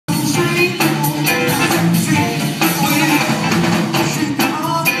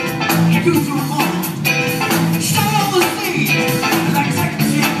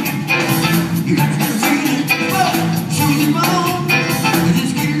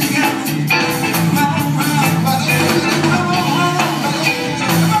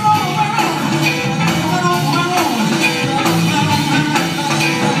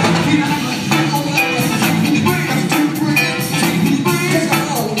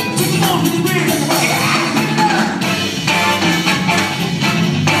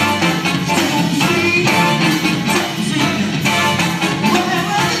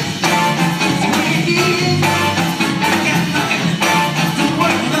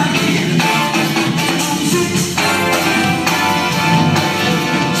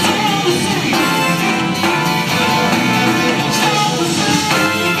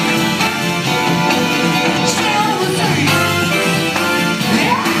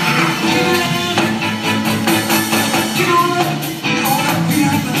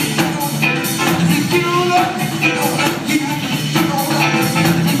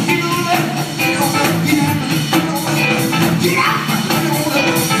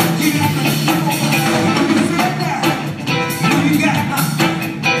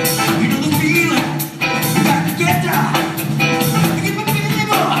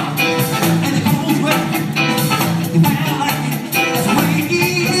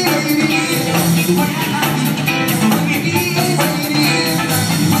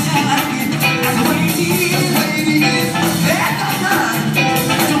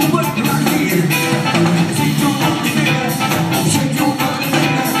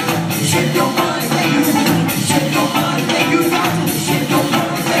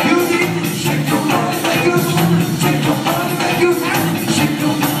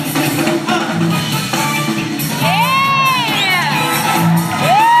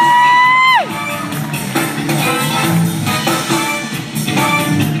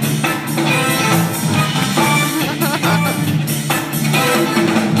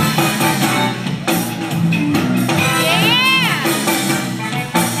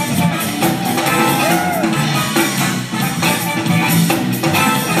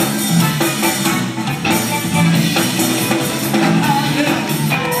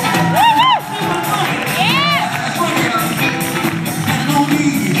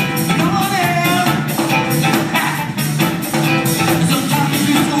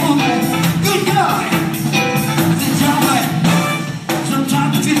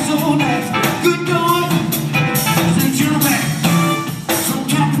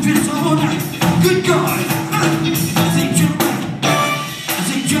Good God. I say jump back. I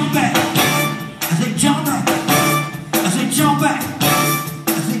say jump back. I say jump back. I say jump back.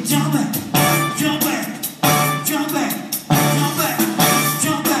 I say jump back. Jump back. Jump back. Jump back.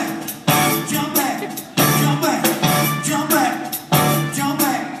 Jump back. Jump back. Jump back. Jump back. Jump back.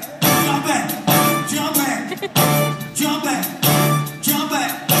 Jump back. Jump back. Jump back. Jump back. Jump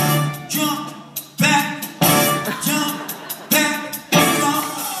back. Jump back. Jump back.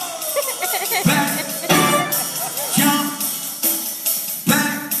 Jump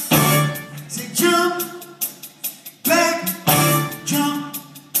back. Say jump back. Jump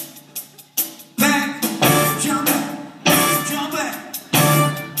back. Jump back. Jump back.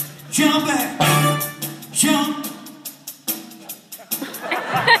 Jump back. Jump.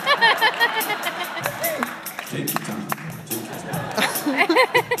 Take your time.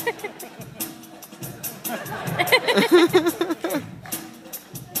 Take your time.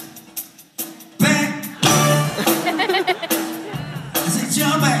 Back. I say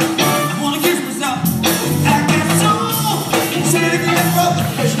jump back. I wanna kiss myself. I got soul. Say it again, brother,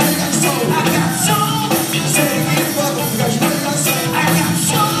 because you know you got soul. I got soul. Say it again, brother, because you know you got soul. I got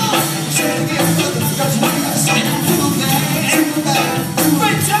soul. Say it again, brother, because you know you got soul. And I'm too bad.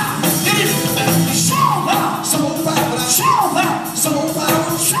 Great job. It is soul power. Soul power. Soul power. Soul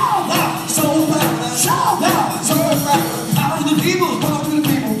power. Soul power. Soul power. Soul power. Soul power. Power to the people. Power to the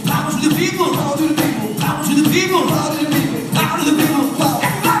people. Power to the people. Power to the people. Power to the people. Power to the people. Power to the people.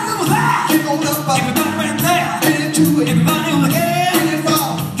 Everybody over there. Get on up. Everybody right there. Get into it. Everybody over here. Get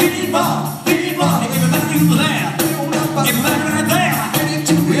involved. Get involved. Get involved. Everybody over there. Get on up. Everybody right there. Get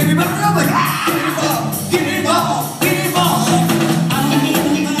into it. Everybody over here. Get involved. Get involved. Get involved. I don't need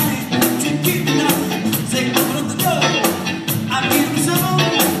nobody to get me nothing. Say open up the door. I need me some.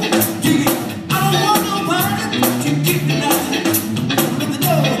 Dig it. I don't want nobody to get me nothing. Open up the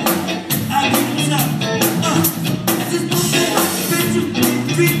door. I need me some. I just don't say like a bedroom.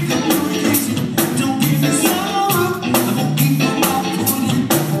 Free communication. Don't give me sorrow. I won't keep my mouth pulling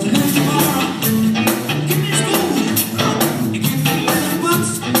to live tomorrow. Give me school. And give me better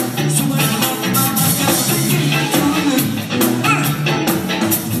books. So when I walk by myself, I get to look.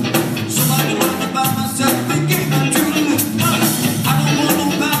 So I can walk by myself and get to look. I don't want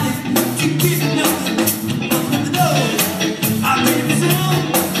nobody to get nothing. Open up the door. I give me some.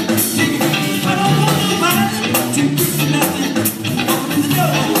 Dig it. I don't want nobody to get nothing. Open the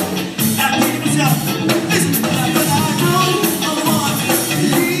door. I give me some. Listen, but I don't want to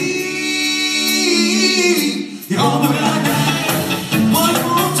leave. Oh my God. One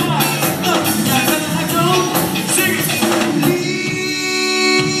more time. I don't sing it. Leave.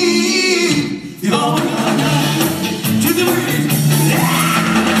 Oh my God. To the breeze.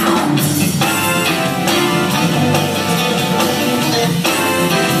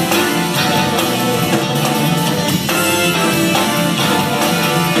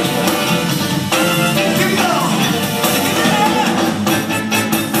 Here we go.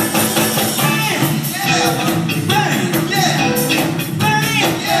 Bang. Yeah. Bang.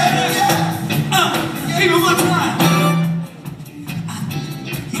 Yeah. Hit me one time.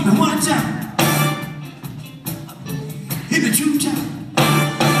 Hit me one time. Hit me two times.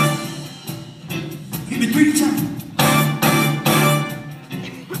 Hit me three times.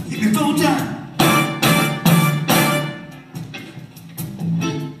 Hit me four times.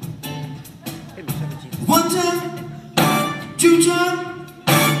 One time, two times,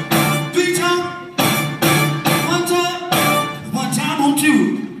 three times. One time on two.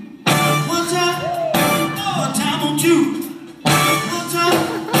 One time on two.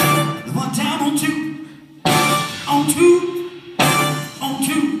 One time on two. On two. On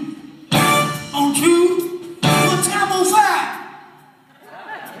two. On two. One time on five.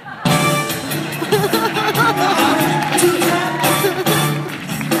 Two times.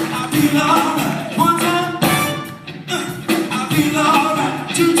 I feel alright. One time. I feel alright.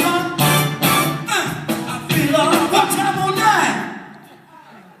 Two times. I feel alright. One time on nine.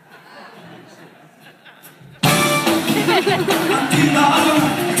 I feel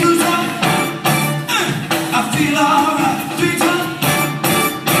alright. Two times. I feel alright. Three times.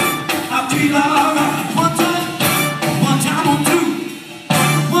 I feel alright. One time on two.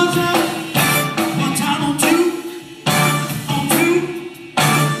 One time on two. On two.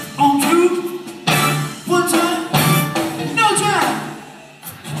 On two. One time. No time.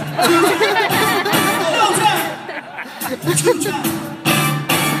 Two time. No time. Two time.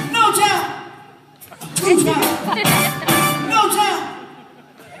 No time. Two time. No time.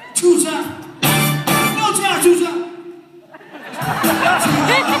 Two time. No time. Two time.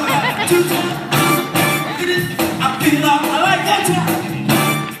 Two time. I feel like I like that time.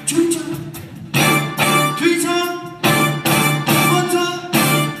 Two time.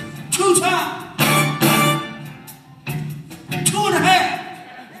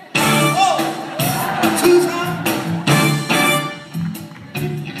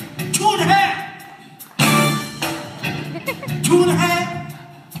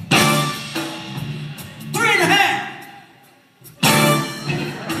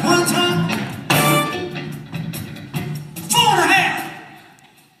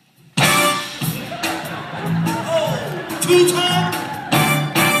 2 times,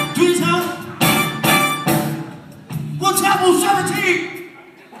 3 times, 1 time on 17.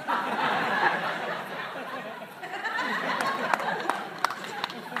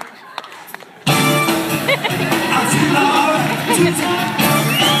 I feel alright 2 times.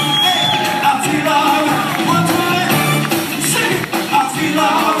 Hey, I feel alright 1 time. Sing it. I feel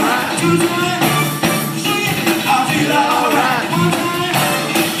alright 2 times. Sing it. I feel alright 1 time.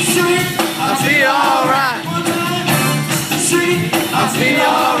 Sing it. I feel alright. 1 time. Sing it. I feel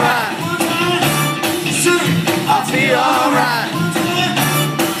alright. 1 time. Sing it. I feel alright. 1 time.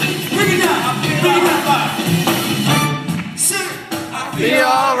 Bring it down. Bring it down. Sing it. I Feel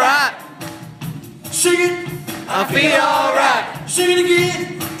alright. Sing it. I feel alright. Sing it again,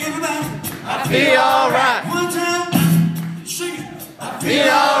 everybody. I feel alright. 1 time. Sing it. I feel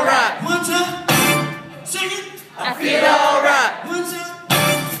alright. 1 time. Sing it. I feel alright. 1 time.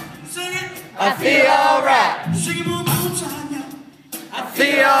 Sing it. I feel alright. Sing it one more time, y'all. I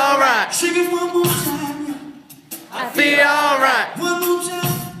feel alright. Sing it one more time, y'all. I feel alright. 1 more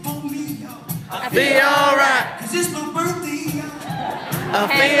time for me, y'all. I feel alright. 'Cause it's my birthday, y'all. I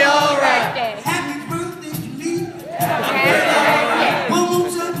feel alright. Happy birthday to me. I feel alright. 1 more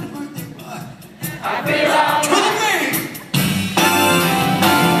time for birthday boy. I feel alright. To the grave.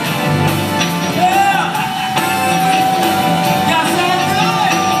 Yeah. Y'all sound good.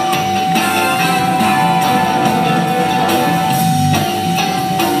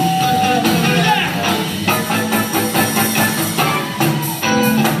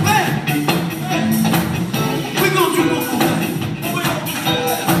 We're gonna do one more thing.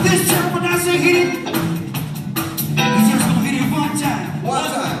 This time when I say hit it, we just gonna hit it 1 time. 1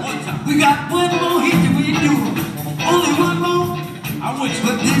 time. We got 1 more hit that we do. Only 1 more.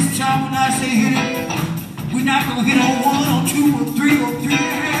 But this time when I say hit it, we're not gonna hit on 1 or 2 or 3 or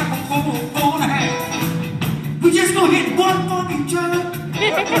 3.5 or 4 or 4.5. We just gonna hit 1 funky time,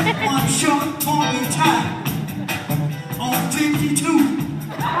 1 short funky time on 52.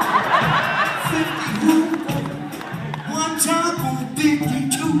 52. 1 time on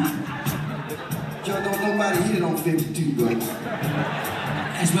 52. Joe, don't nobody hit it on 52, bro.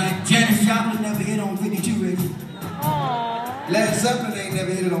 That's right. Janis Joplin never hit on 52, Reggie. Led Zeppelin ain't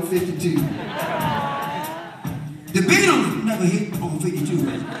never hit it on 52. The Beatles never hit on 52,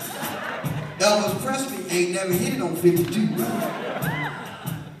 Reggie. Elvis Presley ain't never hit it on 52, bro.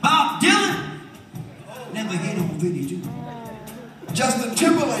 Bob Dylan never hit on 52. Justin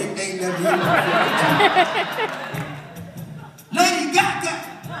Timberlake ain't never hit it on 52. Lady Gaga,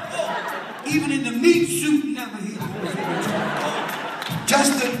 even in the meat suit, never hit on 52.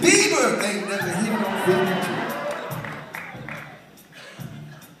 Justin Bieber ain't never hit it on 52.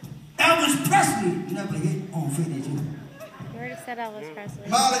 Elvis Presley never hit on 52. You already said Elvis Presley.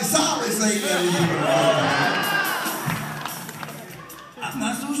 Miley Cyrus ain't never hit it on 52. I'm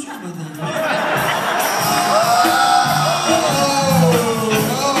not so sure about that.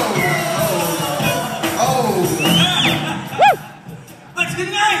 But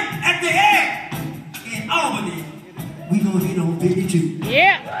tonight, at the egg in Albany, we gonna hit on 52.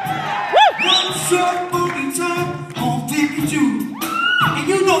 Yeah. 1 short funky time on 52. And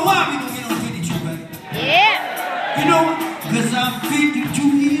you know why we gonna hit on 52, right? Yeah. You know what? 'Cause I'm 52